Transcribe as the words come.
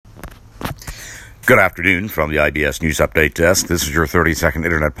Good afternoon from the IBS News Update Desk. This is your 30-second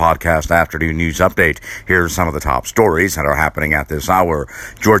Internet Podcast Afternoon News Update. Here's some of the top stories that are happening at this hour.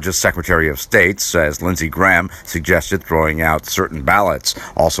 Georgia's Secretary of State says Lindsey Graham suggested throwing out certain ballots.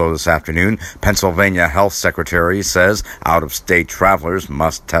 Also this afternoon, Pennsylvania Health Secretary says out-of-state travelers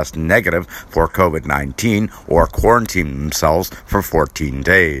must test negative for COVID-19 or quarantine themselves for 14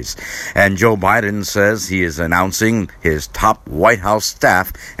 days. And Joe Biden says he is announcing his top White House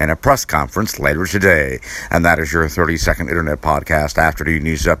staff in a press conference later today. And that is your 30-second Internet Podcast Afternoon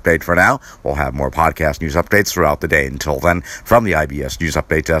News Update for now. We'll have more podcast news updates throughout the day. Until then, from the IBS News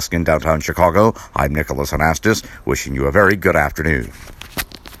Update Desk in downtown Chicago, I'm Nicholas Anastas, wishing you a very good afternoon.